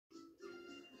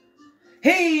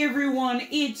Hey everyone,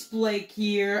 it's Blake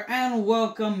here, and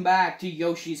welcome back to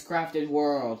Yoshi's Crafted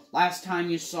World. Last time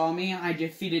you saw me, I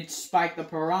defeated Spike the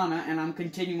Piranha, and I'm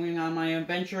continuing on my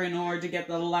adventure in order to get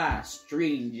the last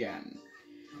Dream Gem.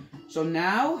 So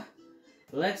now,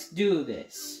 let's do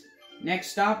this.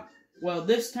 Next stop, well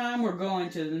this time we're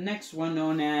going to the next one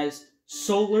known as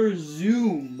Solar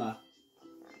Zoom.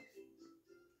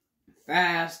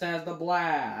 Fast as the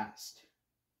blast.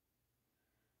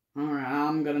 Alright,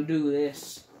 I'm gonna do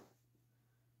this.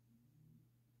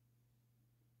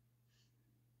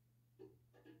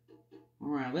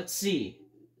 Alright, let's see.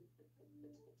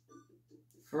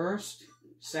 First,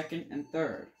 second, and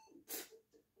third.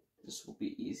 This will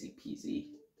be easy peasy.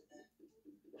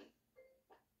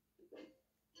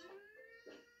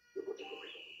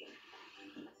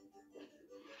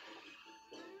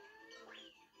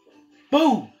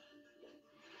 Boom!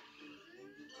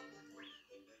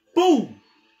 Boom!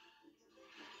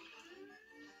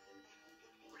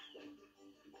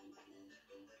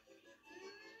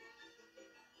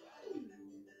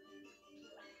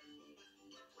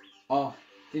 Oh,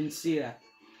 didn't see that.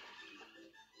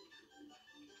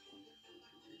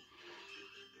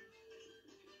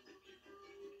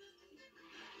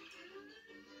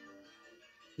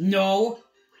 No!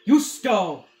 You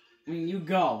stole! I mean, you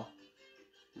go.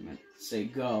 I meant to say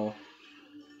go.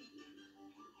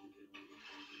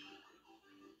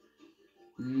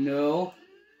 No.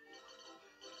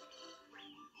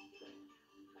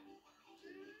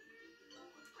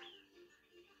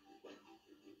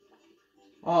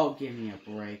 Oh, give me a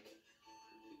break.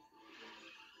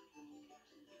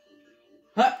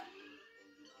 Huh!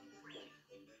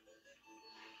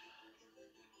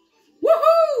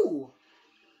 Woohoo!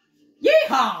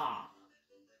 Yeehaw!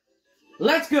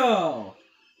 Let's go!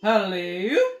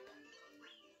 Hello!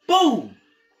 Boom!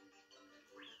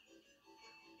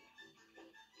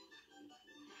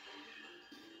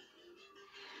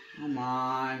 Come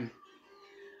on.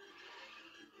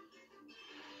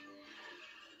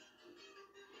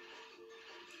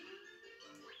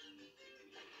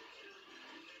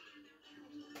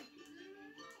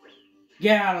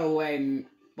 Get out of the way,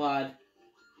 bud.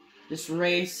 This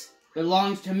race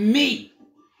belongs to me.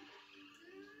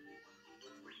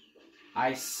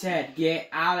 I said get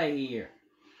out of here.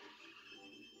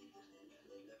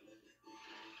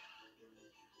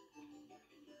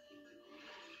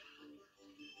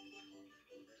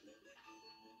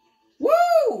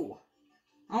 Woo!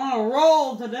 I'm on a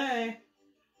roll today.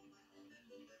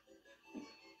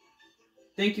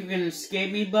 Think you can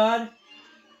escape me, bud?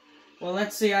 Well,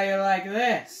 let's see how you like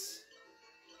this.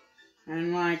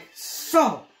 And like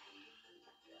so.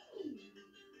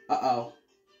 Uh-oh.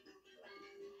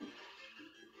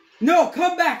 No,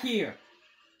 come back here!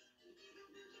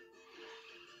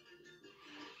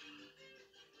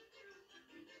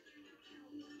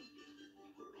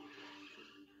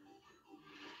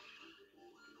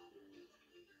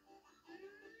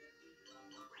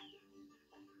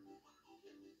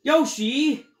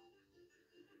 Yoshi!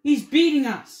 He's beating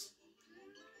us!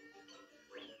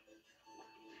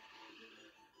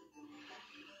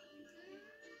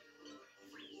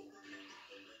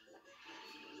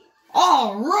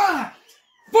 Alright!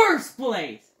 First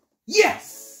place!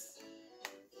 Yes!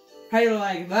 How you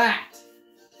like that?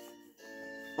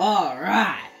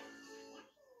 Alright!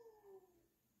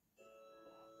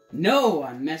 No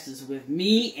one messes with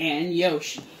me and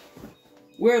Yoshi.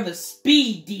 We're the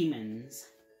Speed Demons.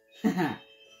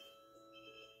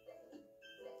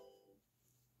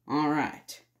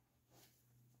 Alright.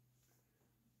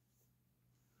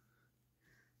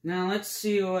 Now let's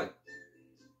see what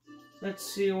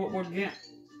we're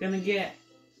gonna get.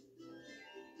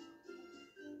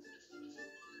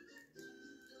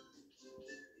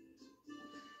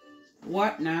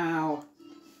 What now?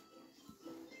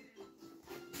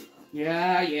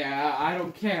 Yeah, I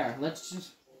don't care. Let's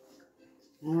just...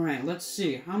 Alright, let's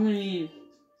see. How many...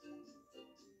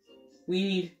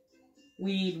 We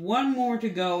need one more to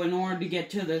go in order to get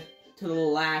to the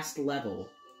last level.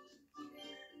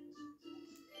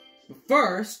 But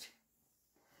first,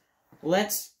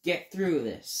 let's get through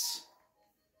this.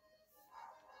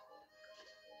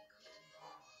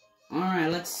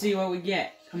 Alright, let's see what we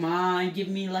get. Come on, give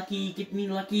me lucky, give me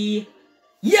lucky.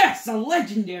 Yes! A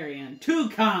legendary and 2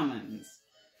 commons!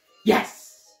 Yes!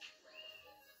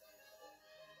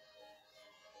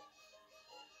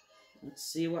 Let's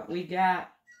see what we got.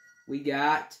 We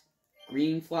got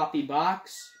green floppy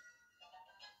box,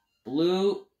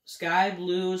 blue, sky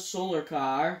blue solar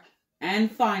car,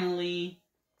 and finally,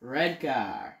 red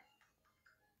car.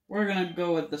 We're gonna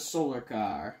go with the solar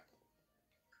car.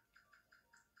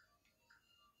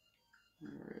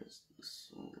 Where is the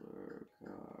solar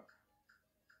car?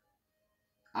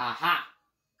 Aha!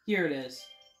 Here it is.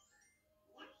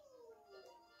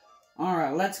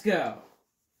 Alright, let's go.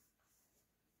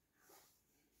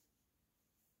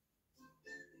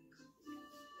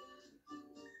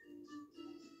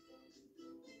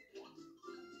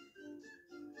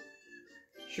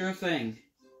 Sure thing.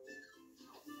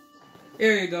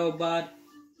 Here you go, bud.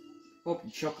 Hope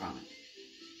you choke on it.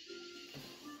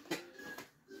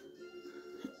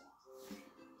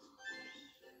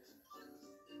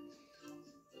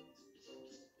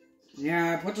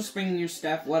 Yeah, put the spring in your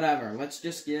step, whatever. Let's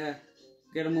just get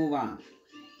a move on.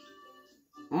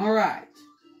 Alright.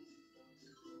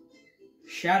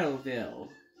 Shadowville.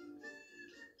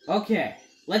 Okay,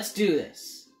 let's do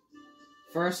this.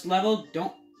 First level,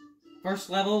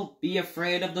 be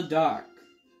afraid of the dark.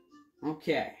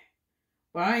 Okay.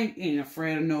 But I ain't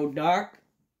afraid of no dark.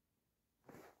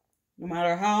 No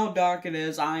matter how dark it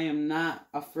is, I am not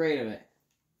afraid of it.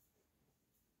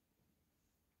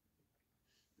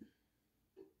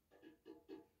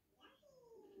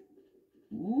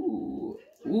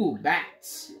 Ooh,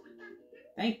 bats.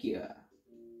 Thank you.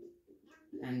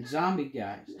 And zombie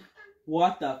guys.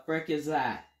 What the frick is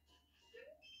that?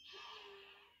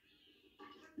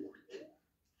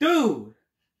 Dude!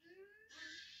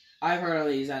 I've heard of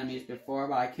these enemies before,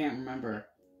 but I can't remember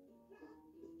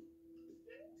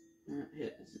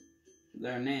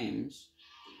their names.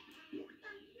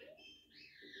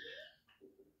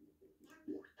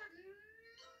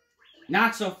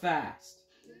 Not so fast.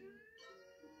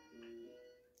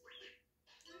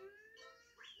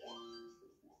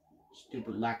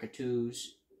 Stupid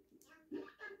lackatoos.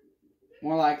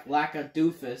 More like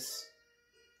lackadoofus.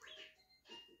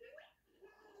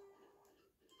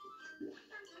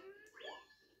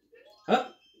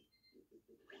 Up.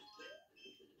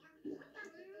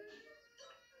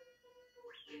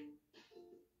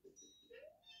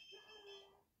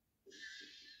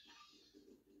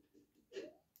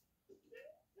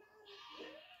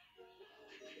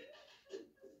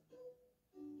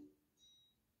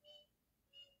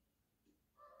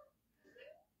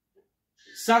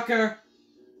 Sucker!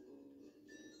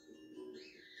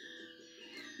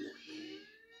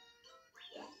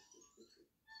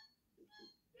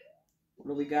 What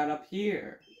do we got up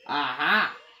here?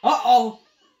 Aha! Uh-oh!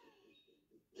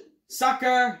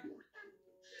 Sucker!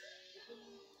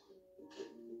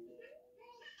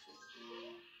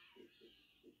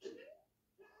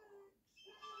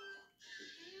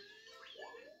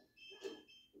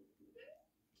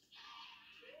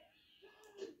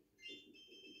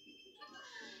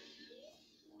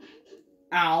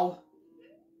 Ow.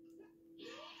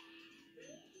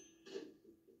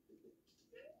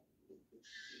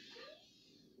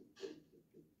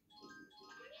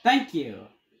 Thank you.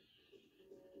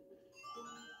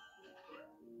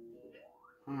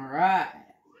 Alright.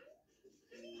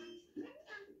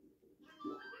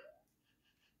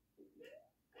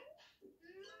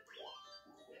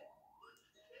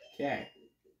 Okay.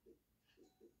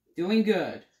 Doing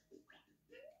good.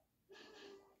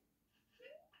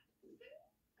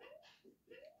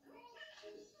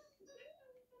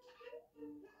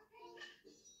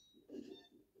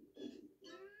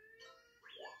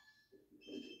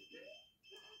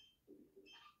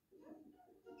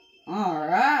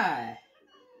 Alright.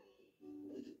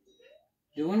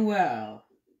 Doing well.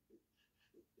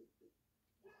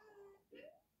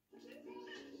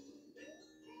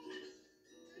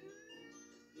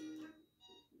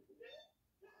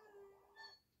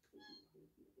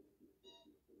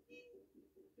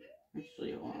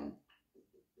 Actually, hold on.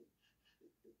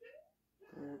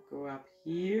 Go up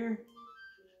here.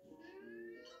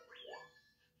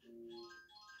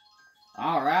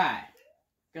 Alright.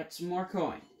 Got some more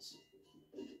coins.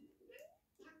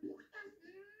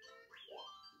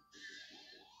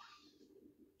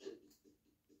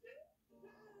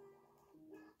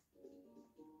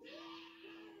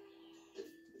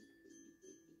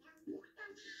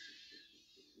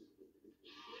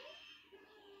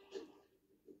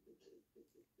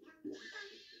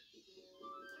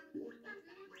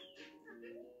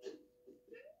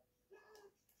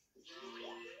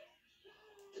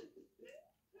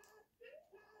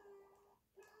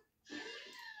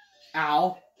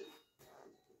 Ow.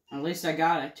 At least I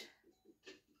got it.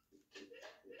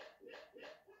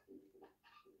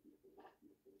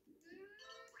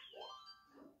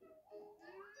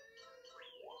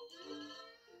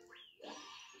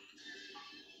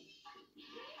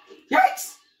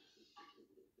 Yikes!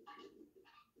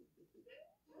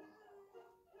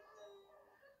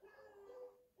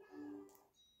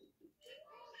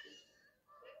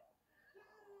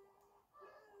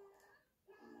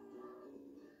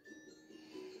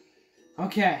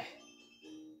 Okay.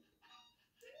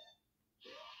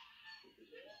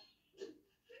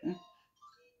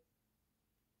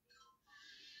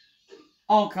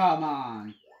 Oh, come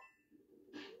on.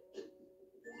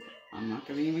 I'm not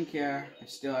gonna even care. I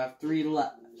still have three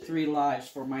lives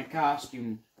for my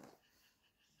costume.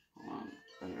 Hold on.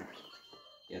 Better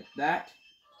get that.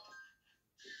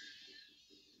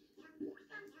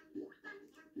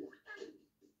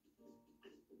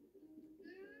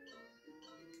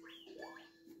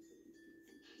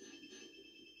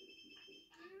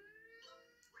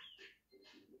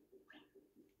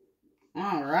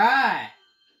 Alright.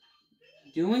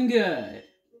 Doing good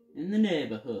in the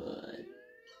neighborhood.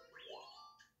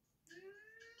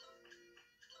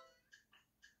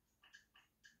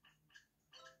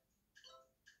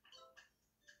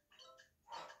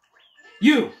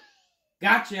 You!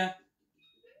 Gotcha!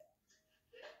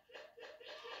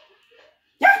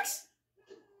 Yikes!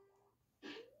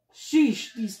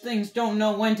 Sheesh, these things don't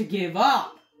know when to give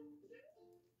up.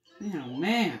 Oh,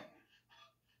 man.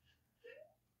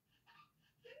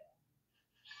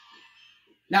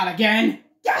 Not again!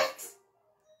 Yikes!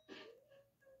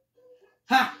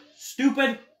 Ha!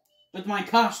 Stupid! With my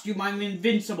costume, I'm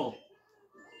invincible.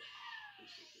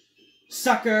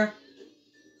 Sucker!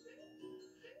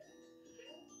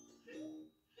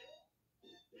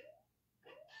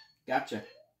 Gotcha.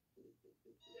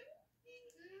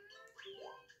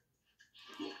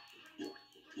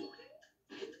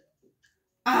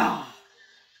 Ah!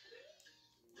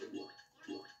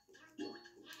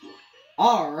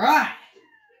 Alright!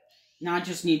 Now I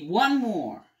just need one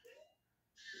more.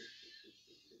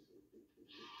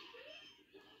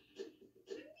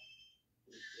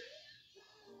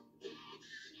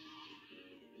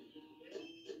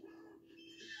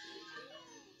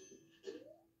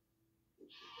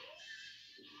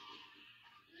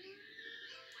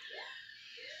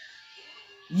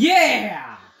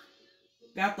 Yeah!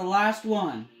 Got the last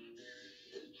one.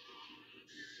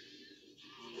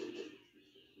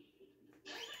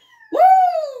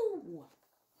 Woo!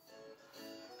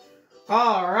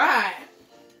 Alright.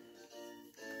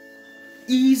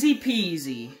 Easy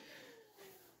peasy.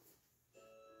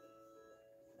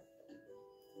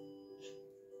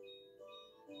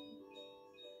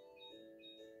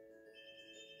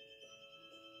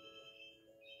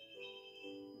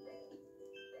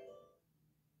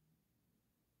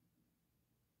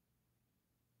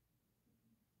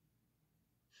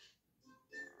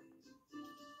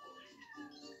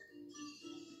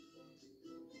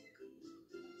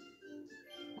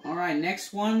 Alright,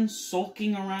 next one,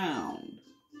 sulking around.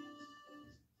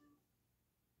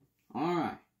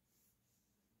 Alright.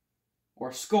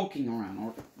 Or skulking around,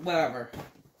 or whatever.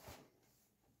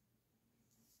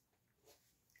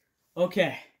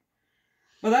 Okay.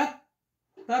 But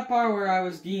that part where I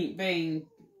was being,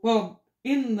 well,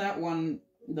 in that one,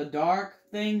 the dark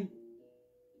thing,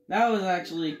 that was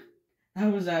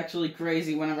actually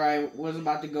crazy whenever I was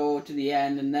about to go to the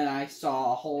end and then I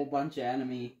saw a whole bunch of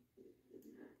enemy.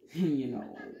 You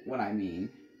know what I mean.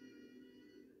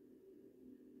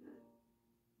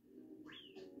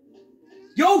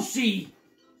 Yoshi!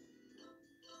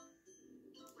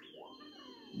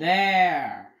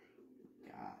 There.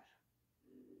 God.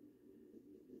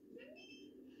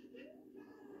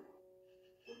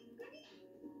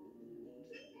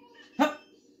 Hup.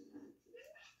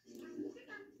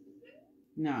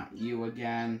 Not you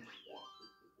again.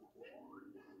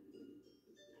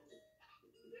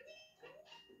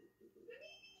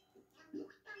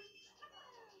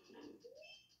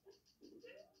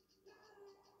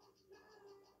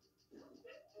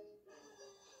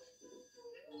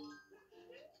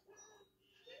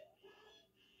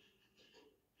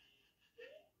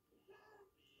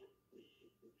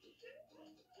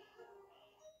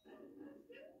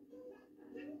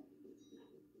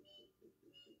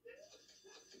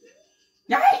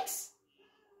 Yikes!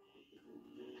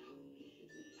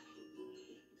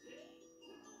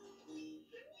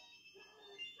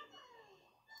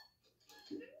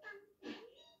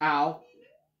 Ow.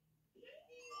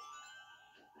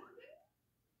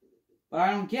 But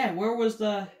I don't get, where was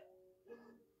the...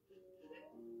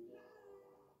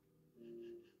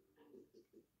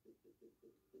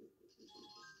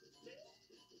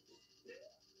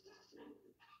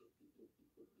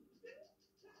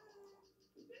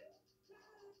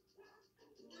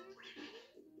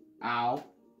 Ow.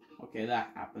 Okay,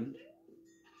 that happened.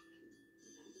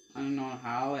 I don't know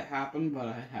how it happened, but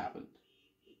it happened.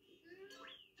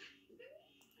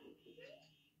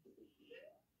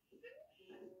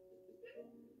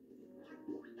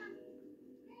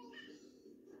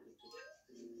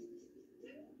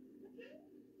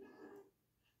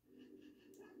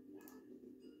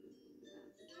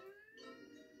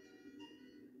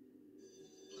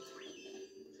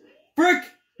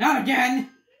 again!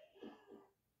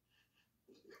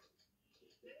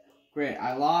 Great,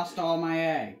 I lost all my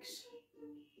eggs.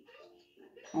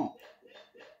 Oh.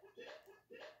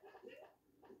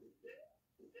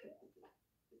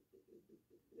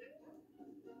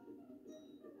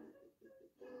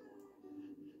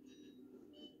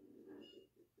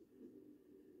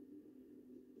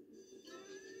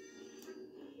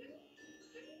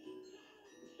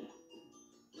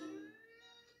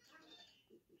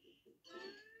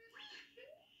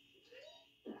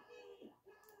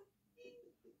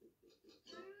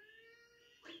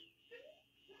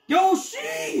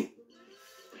 Yoshi!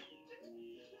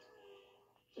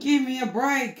 Give me a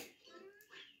break!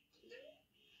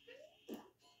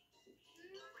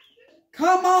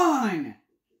 Come on!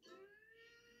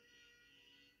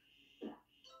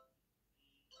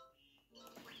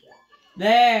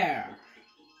 There!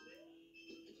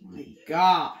 My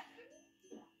God.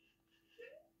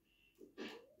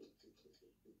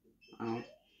 Oh.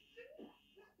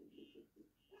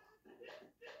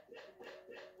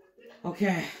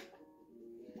 Okay.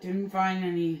 Didn't find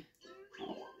any.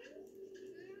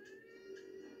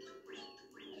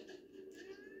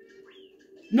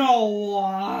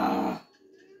 No!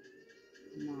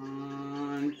 Come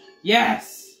on.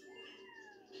 Yes!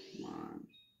 Come on.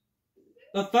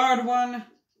 The third one?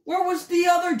 Where was the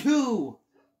other two?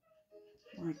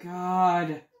 My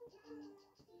God.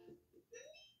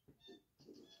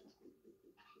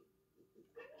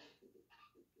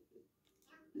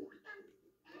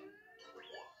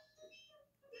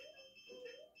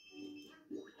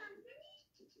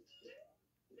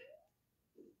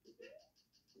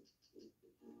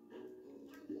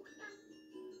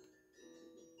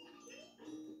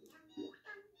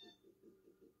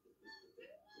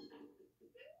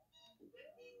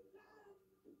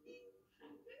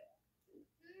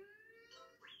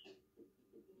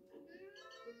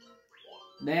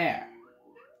 There.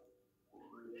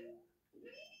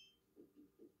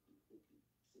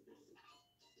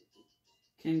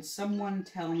 Can someone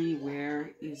tell me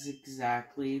where is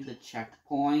exactly the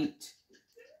checkpoint?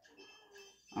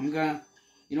 I'm gonna...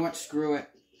 You know what? Screw it.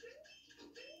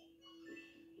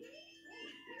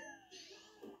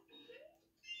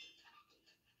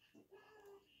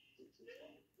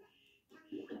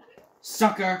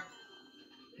 Sucker!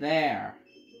 There.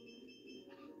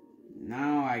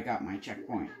 Now I got my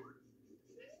checkpoint.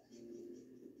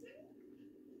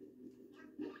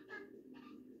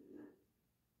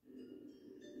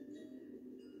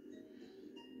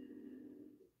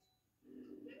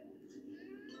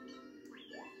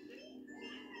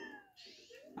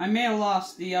 I may have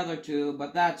lost the other two,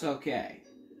 but that's okay.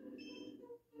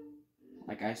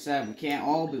 Like I said, we can't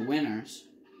all be winners.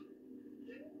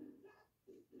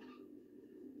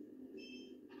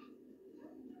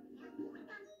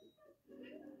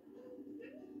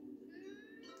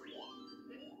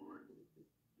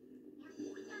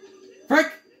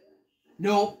 Frick!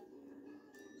 Nope.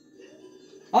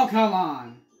 Oh, come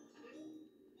on.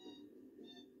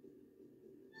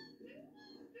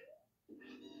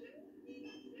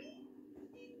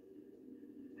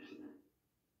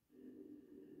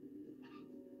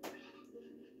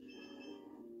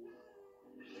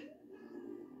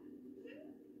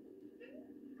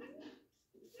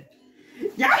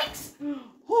 Yikes!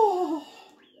 Oh.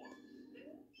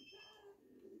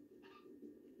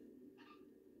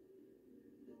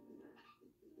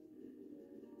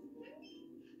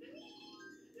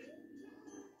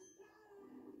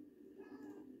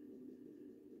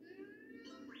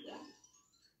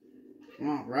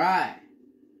 All right.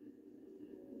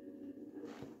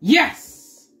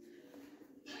 Yes!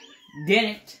 Did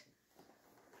it.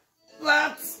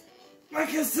 That's, like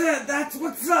I said, that's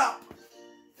what's up.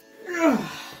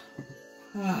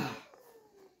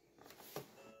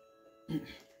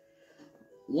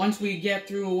 Once we get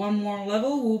through one more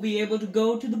level, we'll be able to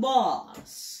go to the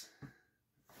boss.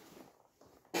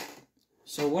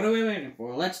 So what are we waiting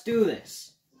for? Let's do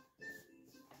this.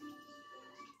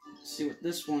 Let's see what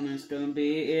this one is going to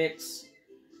be. It's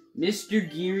Mr.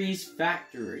 Geary's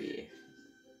Factory.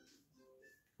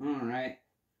 Alright.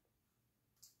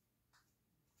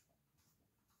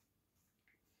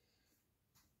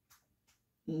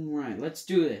 Alright, let's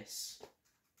do this.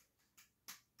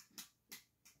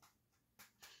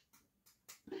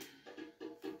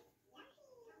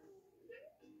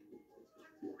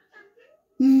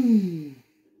 Man.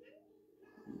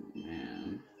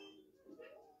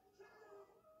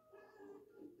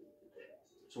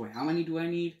 So wait, how many do I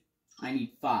need? I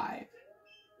need 5.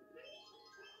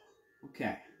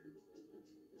 Okay.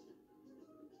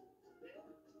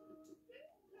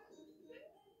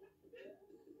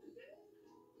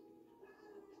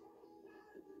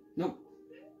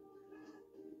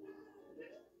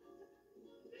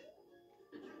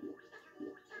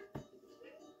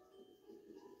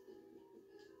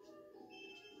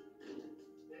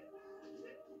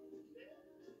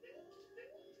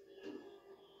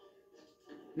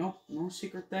 Nope, no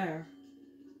secret there.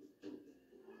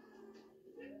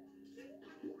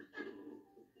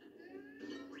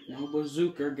 No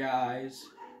bazooka, guys.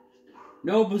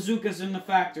 No bazookas in the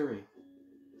factory.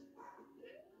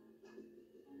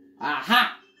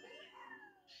 Aha!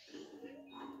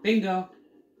 Bingo.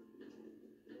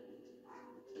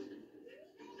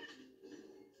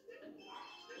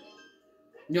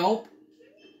 Nope.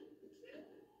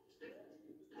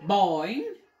 Boing.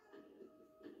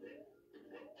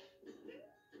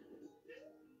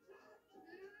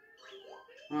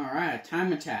 Alright,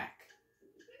 time attack.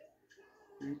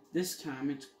 And this time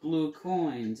it's blue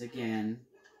coins again.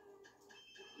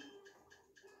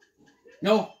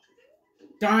 No!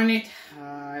 Darn it!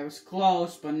 I was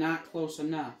close, but not close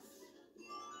enough.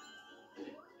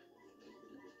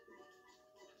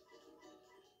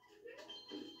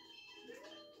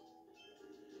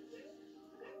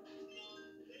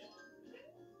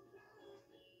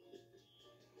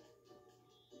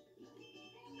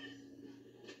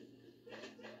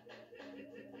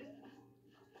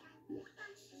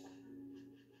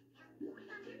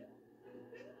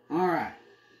 Alright.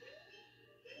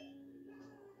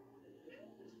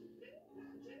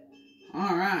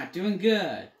 Alright, doing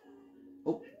good.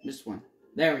 Oh, missed one.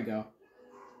 There we go.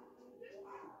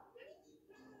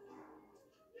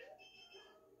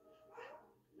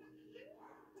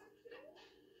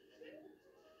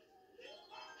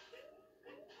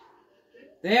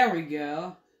 There we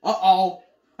go. Uh-oh.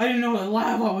 I didn't know the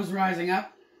lava was rising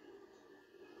up.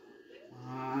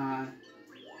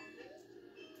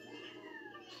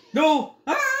 No!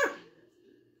 Ah!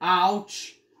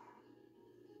 Ouch.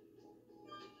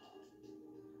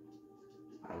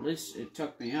 At least it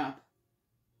took me up.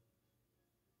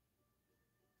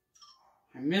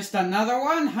 I missed another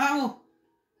one? How?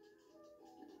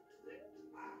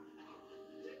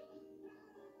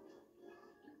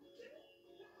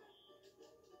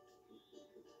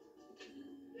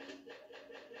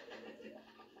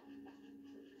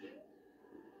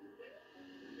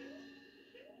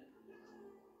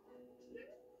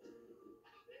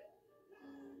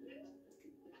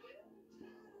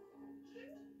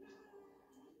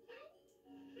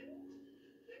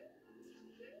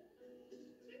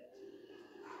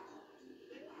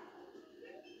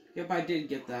 Yep, I did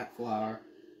get that flower.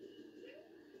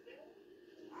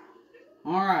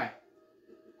 Alright.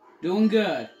 Doing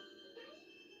good.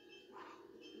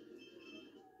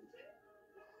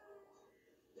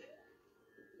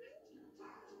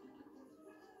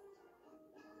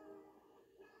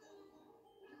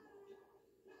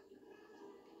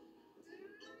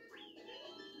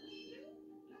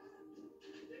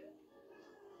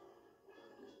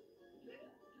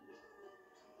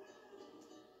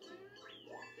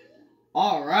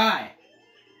 Alright.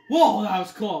 Whoa, that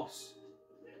was close.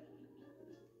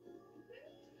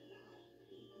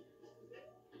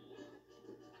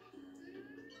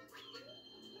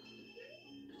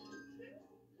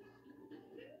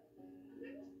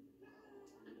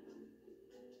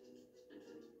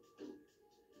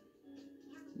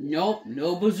 Nope,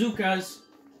 no bazookas.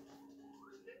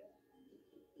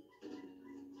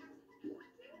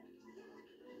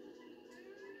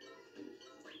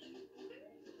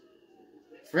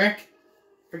 Frick.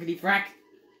 Frickety frack.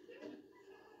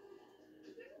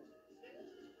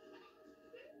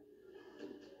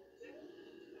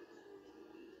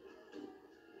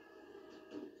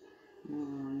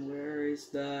 Where is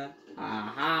the...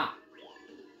 Aha!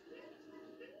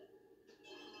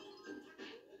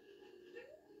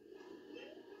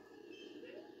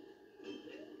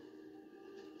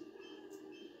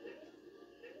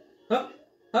 Hup,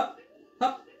 hup,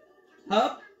 hup,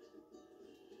 hup.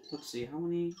 Let's see, how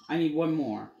many? I need one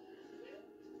more.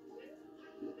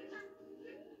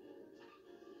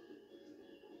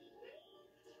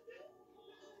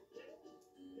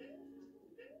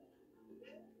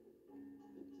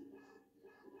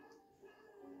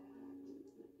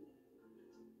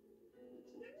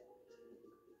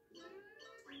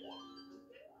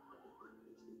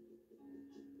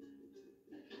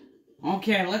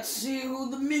 Okay, let's see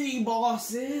who the mini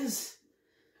boss is.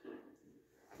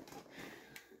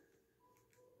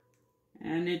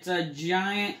 And it's a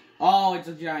giant... Oh, it's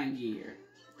a giant gear.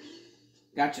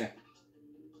 Gotcha.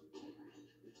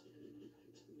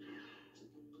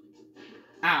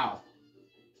 Ow.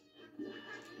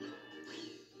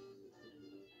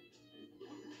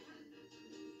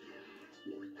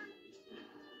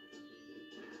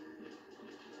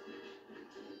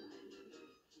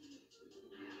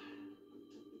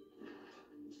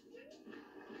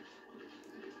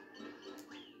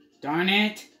 Darn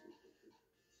it.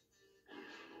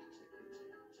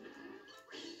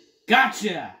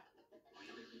 Gotcha!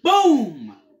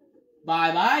 Boom!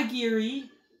 Bye-bye, Geary.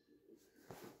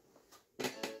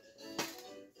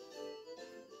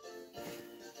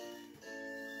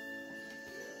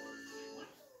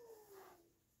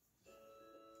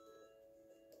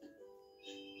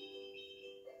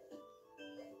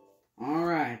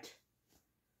 Alright.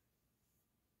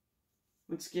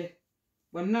 Let's get...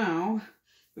 But now,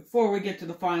 before we get to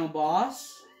the final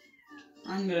boss,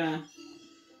 I'm gonna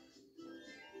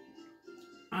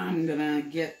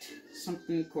get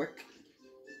something quick.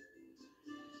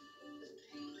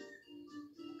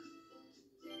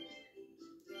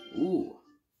 Ooh.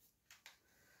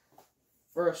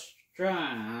 First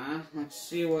try, let's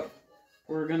see what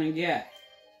we're gonna get.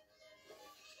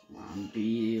 Come on,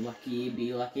 be lucky,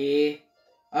 be lucky.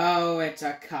 Oh, it's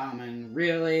a common.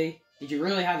 Really? Did you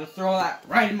really have to throw that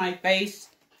right in my face?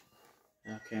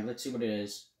 Okay, let's see what it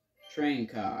is. Train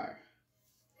car.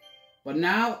 But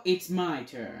now, it's my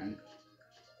turn.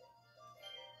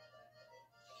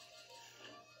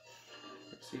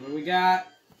 Let's see what we got.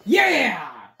 Yeah!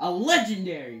 A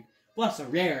legendary! Plus a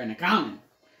rare and a common.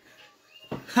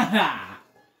 Haha!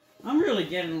 I'm really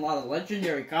getting a lot of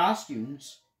legendary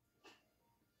costumes.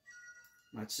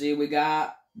 Let's see, we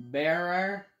got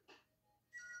bearer.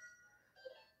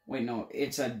 Wait, no,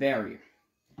 it's a barrier.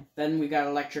 Then we got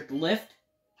electric lift.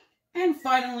 And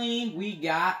finally, we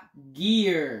got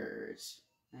Gears.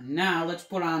 And now, let's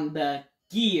put on the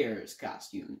Gears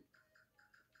costume.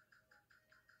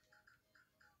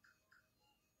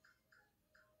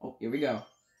 Oh, here we go.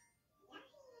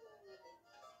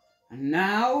 And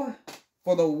now,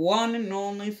 for the one and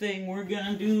only thing we're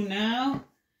gonna do now,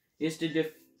 is to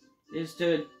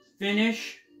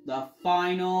finish the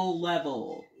final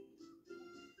level.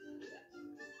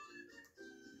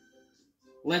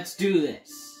 Let's do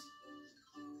this.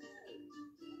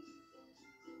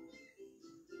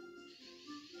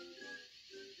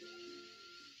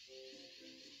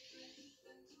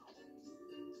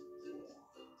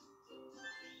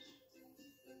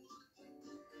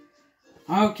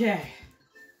 Okay.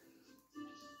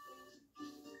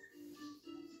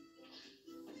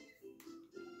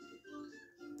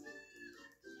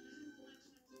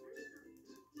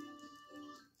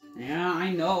 Yeah,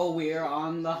 I know we're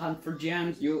on the hunt for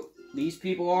gems. These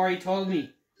people already told me.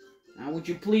 Now, would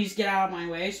you please get out of my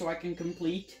way so I can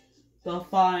complete the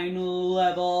final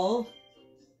level?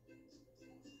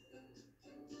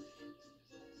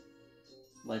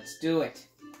 Let's do it.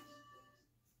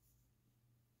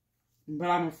 But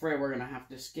I'm afraid we're gonna have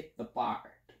to skip the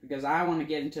part, because I want to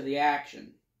get into the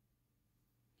action.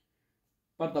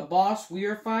 But the boss we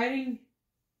are fighting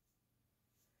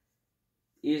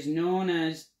is known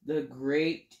as the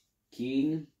Great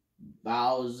King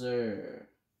Bowser.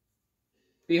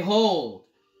 Behold,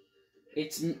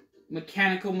 it's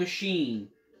mechanical machine.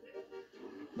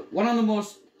 One of the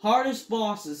most hardest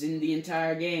bosses in the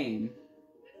entire game.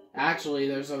 Actually,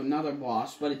 there's another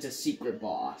boss, but it's a secret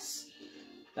boss.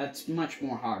 That's much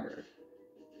more harder.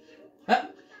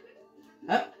 Up,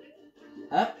 up,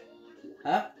 up,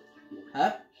 up,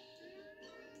 up.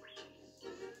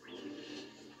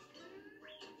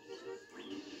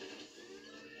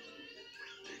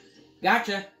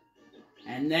 Gotcha.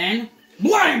 And then,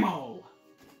 blammo!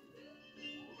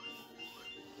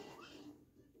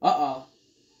 Uh-oh.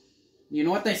 You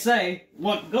know what they say?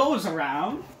 What goes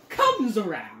around, comes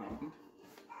around.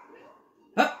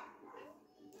 Hup.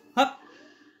 Hup.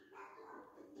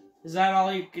 Is that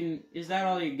all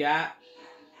you got?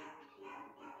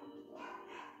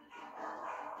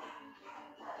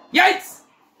 Yikes!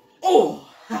 Oh,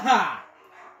 haha.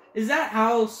 Is that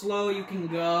how slow you can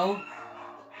go?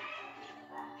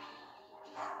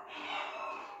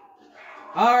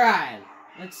 Alright,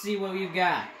 let's see what you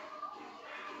got.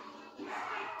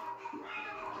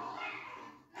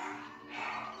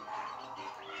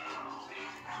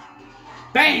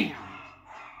 Bam!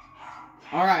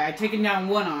 Alright, I've taken down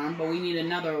one arm, but we need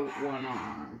another one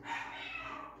arm.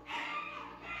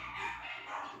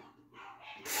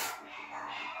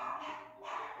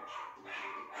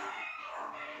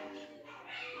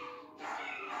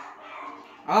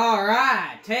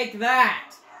 Alright, take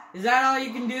that! Is that all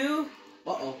you can do?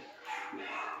 Uh-oh.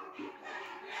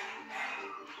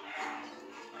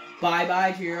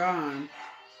 Bye-bye to your arm.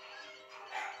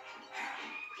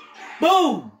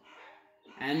 Boom!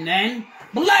 And then,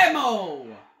 blammo!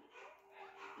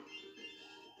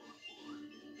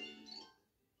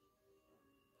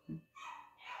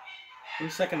 Wait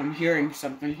a second, I'm hearing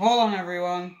something. Hold on,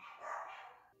 everyone.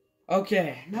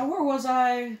 Okay, now where was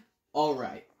I?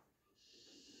 Alright.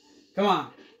 Come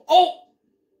on. Oh!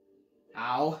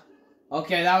 Ow.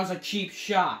 Okay, that was a cheap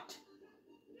shot.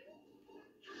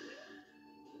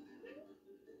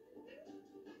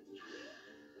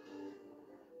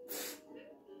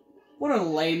 What a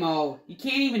lame-o. You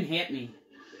can't even hit me.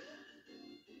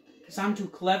 Because I'm too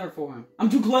clever for him. I'm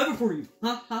too clever for you.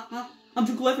 Huh? Huh? Huh? I'm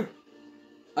too clever.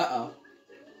 Uh-oh.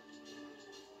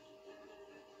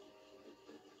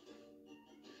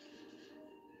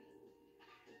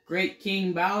 Great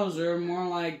King Bowser, more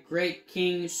like Great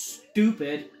King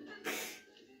Stupid.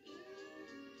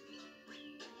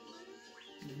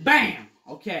 Bam!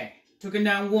 Okay. Took him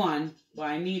down one, but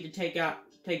I need to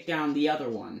take down the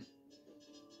other one.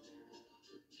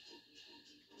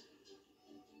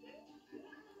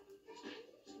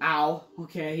 Ow.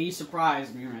 Okay, he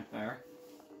surprised me right there.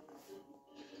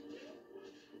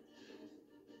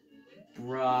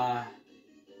 Bruh.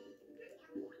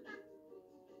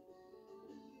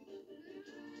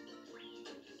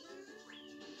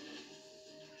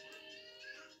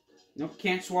 Nope,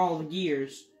 can't swallow the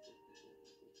gears.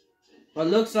 But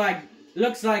looks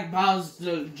like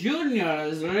Bowser Jr.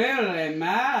 is really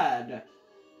mad.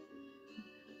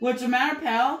 What's the matter,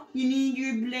 pal? You need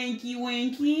your blanky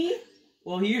wanky?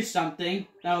 Well, here's something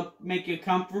that'll make you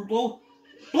comfortable.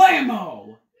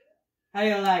 Blammo! How do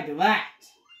you like that?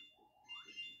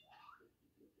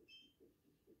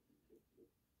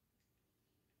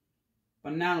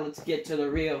 But now let's get to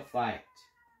the real fight.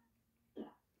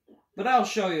 But I'll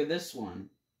show you this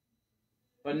one.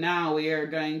 But now we are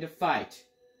going to fight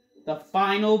the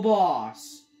final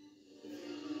boss.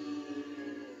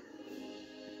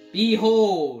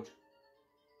 Behold,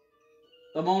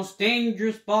 the most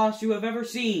dangerous boss you have ever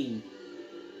seen.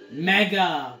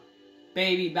 Mega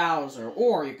Baby Bowser,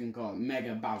 or you can call it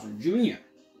Mega Bowser Jr.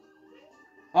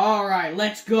 Alright,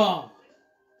 let's go.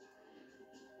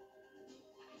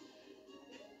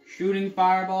 Shooting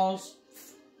fireballs,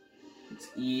 it's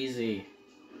easy.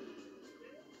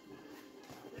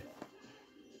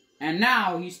 And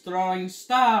now he's throwing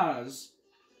stars.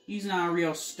 He's not a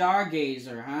real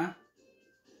stargazer, huh?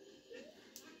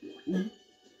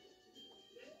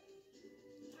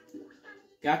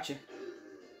 Gotcha.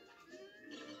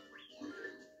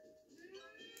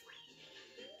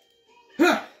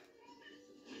 Huh.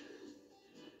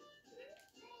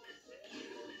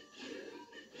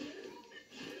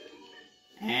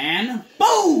 And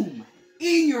boom!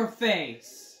 In your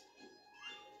face.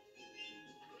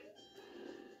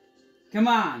 Come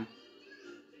on.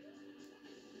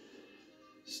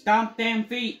 Stomp them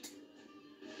feet.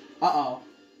 Uh-oh.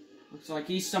 Looks like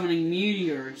he's summoning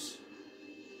meteors.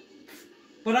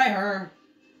 But I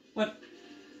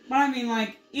mean,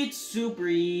 like, it's super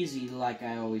easy, like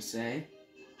I always say.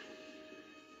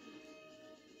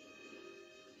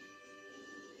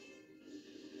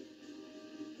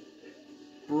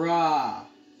 Bruh.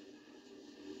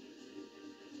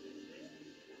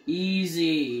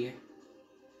 Easy.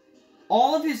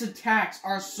 All of his attacks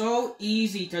are so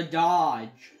easy to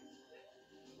dodge.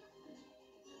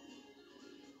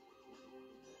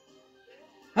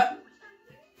 Huh.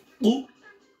 Ooh.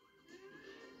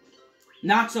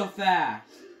 Not so fast.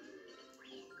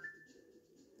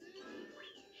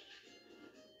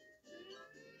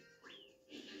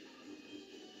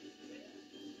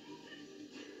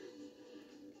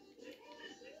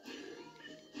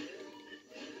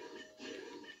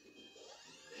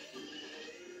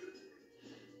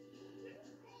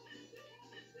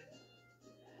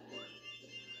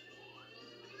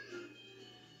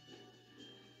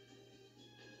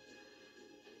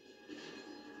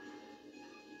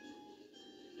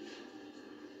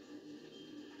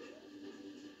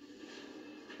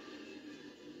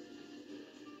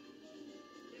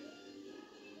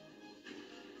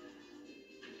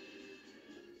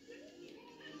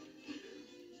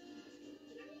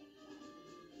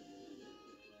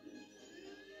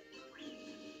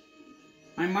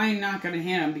 I might not gonna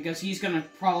hit him because he's gonna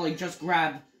probably just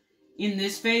grab, in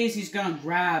this phase, he's gonna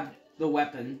grab the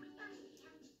weapon.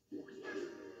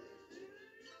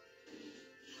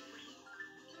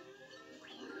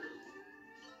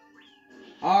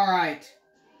 Alright.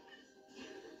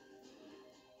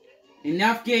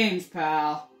 Enough games,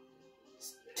 pal.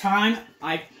 It's time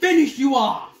I finish you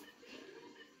off.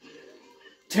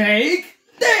 Take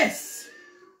this!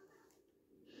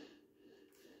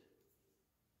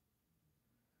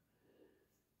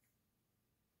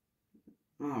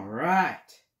 Alright.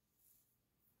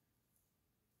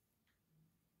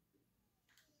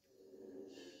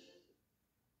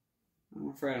 I'm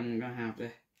afraid I'm gonna have to.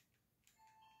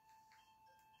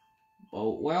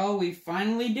 Oh, well, we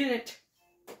finally did it.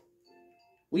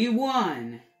 We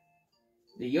won.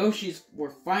 The Yoshis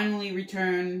were finally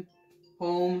returned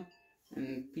home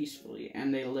and peacefully,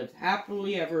 and they lived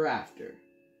happily ever after.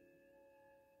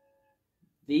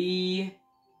 The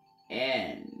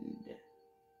end.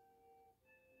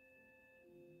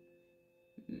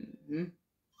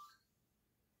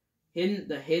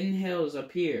 The hidden hills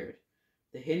appeared.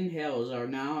 The hidden hills are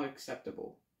now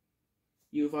acceptable.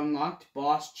 You've unlocked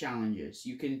boss challenges.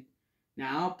 You can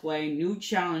now play new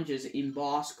challenges in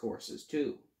boss courses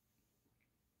too.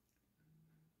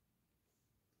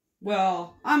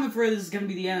 Well, I'm afraid this is going to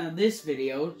be the end of this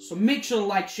video, so make sure to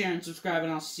like, share, and subscribe,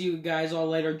 and I'll see you guys all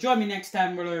later. Join me next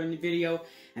time for another video,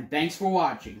 and thanks for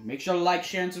watching. Make sure to like,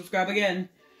 share, and subscribe again.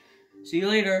 See you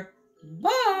later.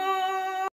 Bye!